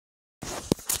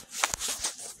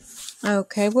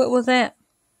Okay, what was that?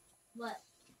 What?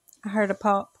 I heard a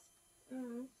pop.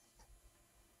 Mm-hmm.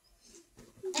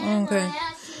 Okay.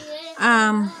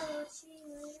 Um,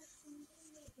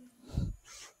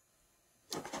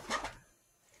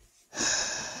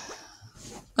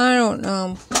 I don't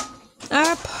know.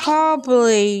 I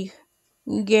probably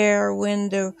get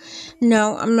window.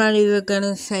 No, I'm not even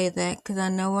gonna say that because I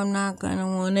know I'm not gonna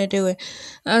want to do it.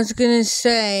 I was gonna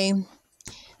say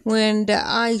when the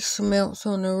ice melts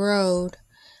on the road,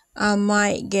 I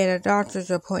might get a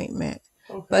doctor's appointment.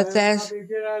 Okay, But that might be a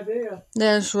good idea.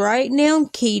 That's right now,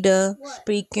 Keita.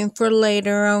 Speaking for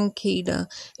later on, Keita.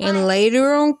 And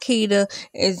later on, Keita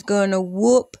is gonna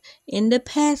whoop in the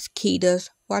past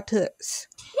Keita's watuts.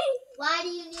 Why do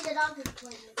you need a doctor's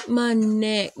appointment? My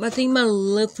neck. I think my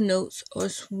lymph nodes are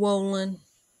swollen.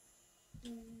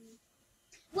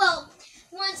 Well,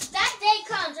 once that day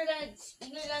comes, you're gonna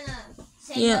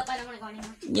say, nope, I don't want to go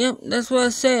anymore. Yep, that's what I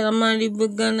said. I'm not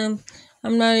even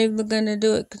gonna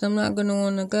do it because I'm not gonna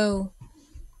want to go.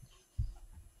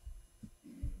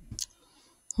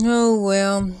 Oh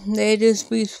well, they just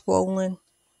be swollen.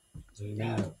 No, you're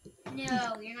not.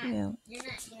 Yeah. You're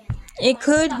not doing that. It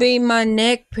could be my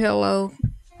neck pillow.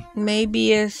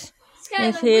 Maybe it's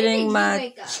hitting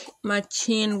my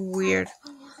chin weird.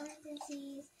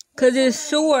 Cause it's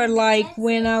sore like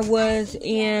when I was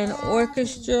in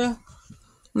orchestra.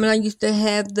 When I used to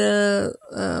have the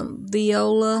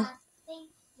viola.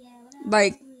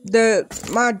 Like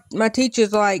my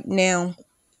teacher's like now.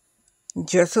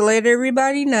 Just to let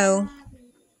everybody know.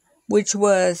 Which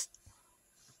was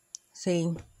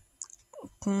see.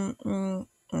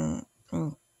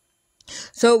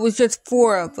 So it was just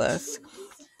 4 of us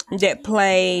that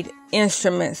played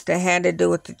instruments that had to do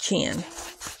with the chin.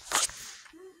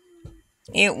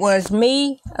 It was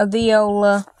me, a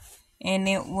viola, and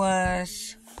it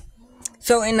was...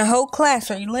 So in the whole class,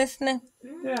 are you listening?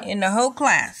 Yeah. In the whole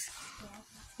class,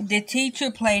 the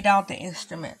teacher played all the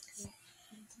instruments.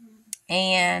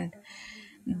 And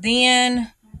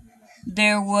then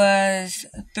there was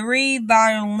 3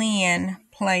 violin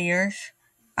players.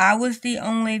 I was the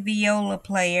only viola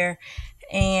player,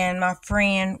 and my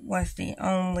friend was the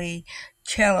only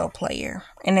cello player.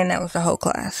 And then that was the whole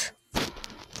class.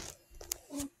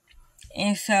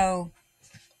 And so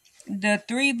the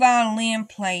 3 violin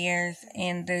players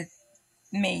and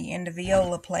me and the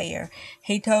viola player,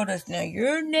 he told us, now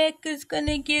your neck is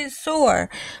gonna get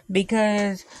sore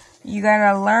because you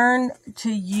gotta learn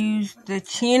to use the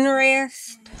chin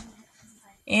rest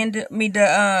and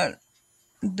the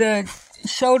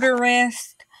shoulder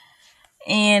rest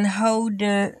and hold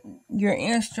your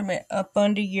instrument up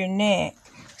under your neck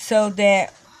so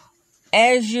that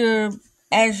as you're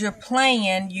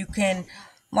playing, you can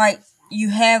you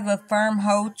have a firm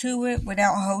hold to it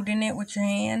without holding it with your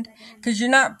hand, because you're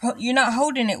not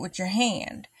holding it with your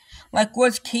hand. Like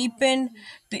what's keeping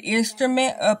the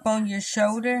instrument up on your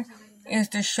shoulder is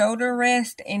the shoulder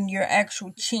rest and your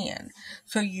actual chin.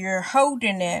 So you're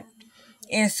holding it,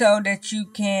 and so that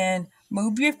you can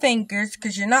move your fingers,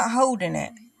 because you're not holding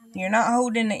it. You're not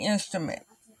holding the instrument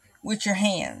with your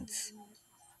hands.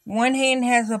 One hand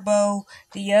has a bow,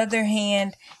 the other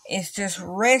hand is just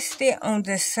rested on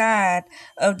the side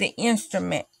of the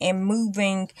instrument and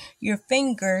moving your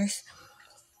fingers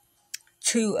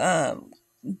to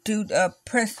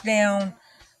press down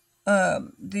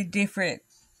the different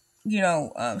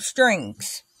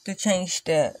strings to change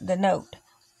the note.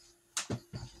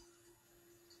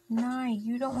 No,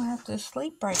 you don't have to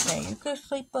sleep right there. You can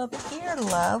sleep up here,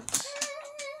 love.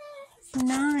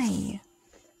 No.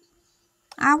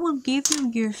 I will give you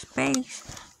your space,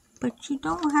 but you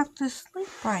don't have to sleep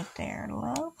right there,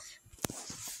 love.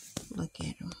 Look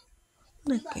at him.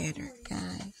 Look at her,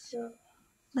 guys.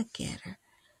 Look at her.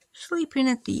 Sleeping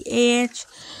at the edge.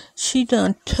 She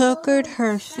done tuckered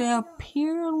herself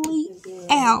purely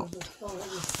out.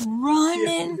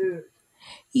 Running.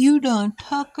 You done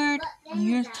tuckered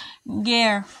your...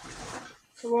 Yeah.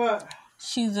 What?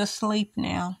 She's asleep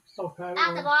now. Okay,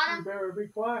 At the bottom? You better be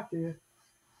quiet then.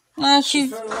 No,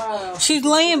 she's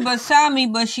laying beside me,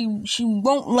 but she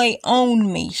won't lay on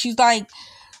me. She's like,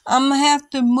 I'm gonna have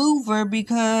to move her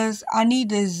because I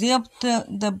need to zip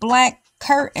the black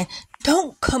curtain.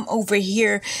 Don't come over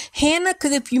here, Hannah,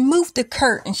 because if you move the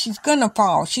curtain, she's gonna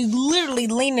fall. She's literally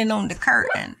leaning on the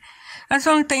curtain. That's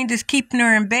the only thing that's keeping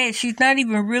her in bed. She's not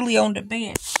even really on the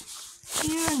bed.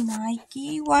 Here,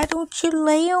 Nike, why don't you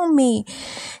lay on me?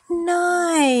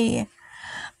 No.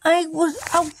 I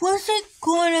wasn't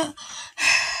gonna...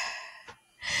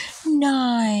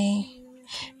 No.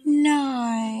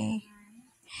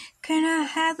 Can I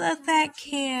have a fat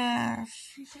kiss?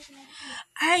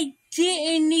 I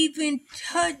didn't even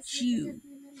touch you.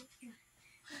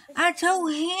 I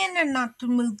told Hannah not to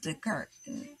move the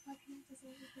curtain.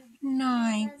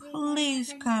 Nye,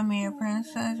 please come here,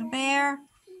 Princess Bear.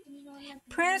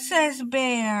 Princess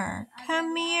Bear,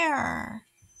 come here.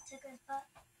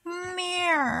 Come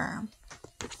here.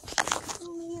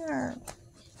 Come here.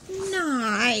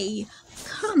 Nye,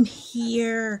 come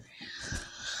here.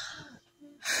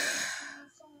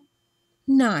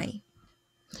 Nye,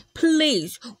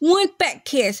 please, one fat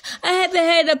kiss. I haven't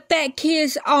had a fat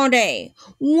kiss all day.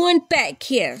 One fat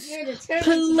kiss.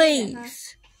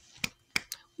 Please.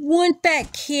 One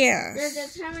fat kiss. You're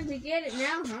determined to get it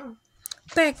now, huh?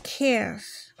 Fat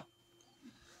kiss.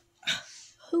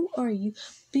 Who are you?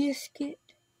 Biscuit?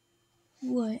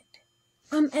 What?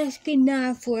 I'm asking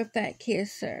Nye for a fat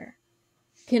kiss, sir.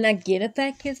 Can I get a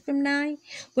fat kiss from Nye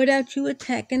without you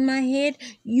attacking my head?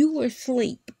 You were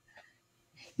asleep.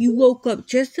 You woke up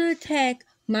just to attack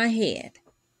my head.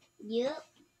 Yep.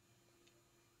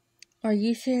 Are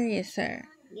you serious, sir?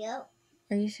 Yep.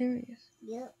 Are you serious?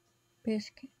 Yep.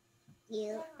 Biscuit?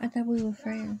 Yep. I thought we were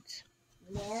friends.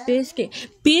 Yep. Biscuit.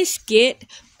 Biscuit,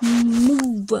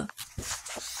 move.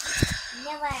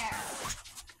 Never.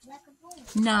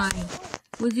 Nye,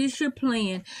 was this your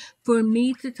plan? For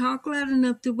me to talk loud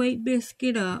enough to wake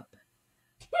Biscuit up?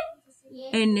 Yeah.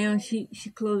 And now she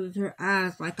closes her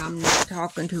eyes like I'm not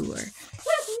talking to her.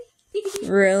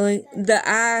 Really? The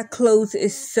eye close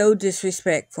is so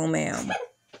disrespectful, ma'am.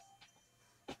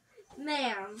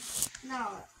 Ma'am. No.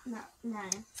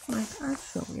 Like, I'll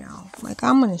show y'all. Like,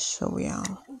 I'm going to show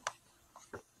y'all.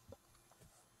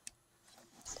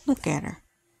 Look at her.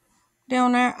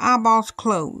 Down there, eyeballs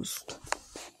closed.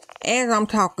 As I'm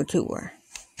talking to her.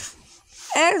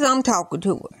 As I'm talking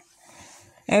to her.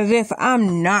 As if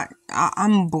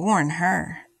I'm boring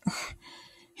her.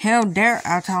 How dare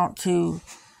I talk to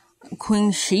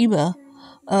Queen Sheba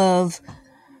of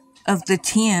the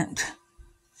tent?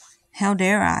 How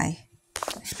dare I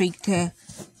speak to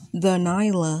the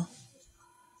Nyla?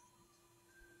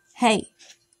 Hey,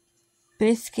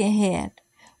 Biscuit Head,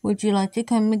 would you like to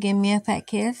come and give me a fat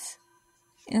kiss?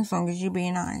 As long as you be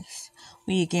nice.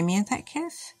 Will you give me a fat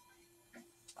kiss?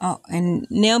 Oh, and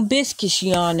now Biscuit's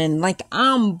yawning like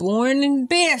I'm born in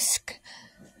Bisque.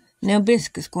 Now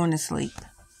Biscuit's going to sleep.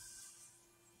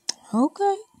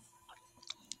 Okay.